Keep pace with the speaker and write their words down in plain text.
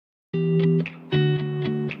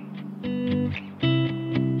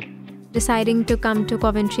Deciding to come to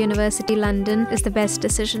Coventry University London is the best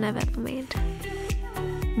decision I've ever made.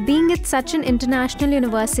 Being at such an international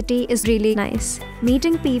university is really nice.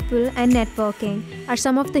 Meeting people and networking are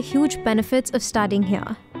some of the huge benefits of studying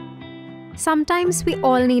here. Sometimes we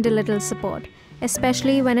all need a little support,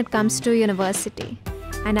 especially when it comes to university.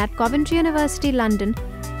 And at Coventry University London,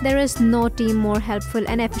 there is no team more helpful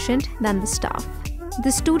and efficient than the staff.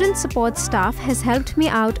 The student support staff has helped me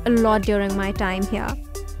out a lot during my time here.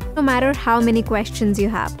 No matter how many questions you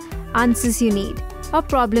have, answers you need, or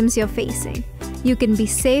problems you're facing, you can be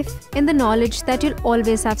safe in the knowledge that you'll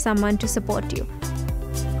always have someone to support you,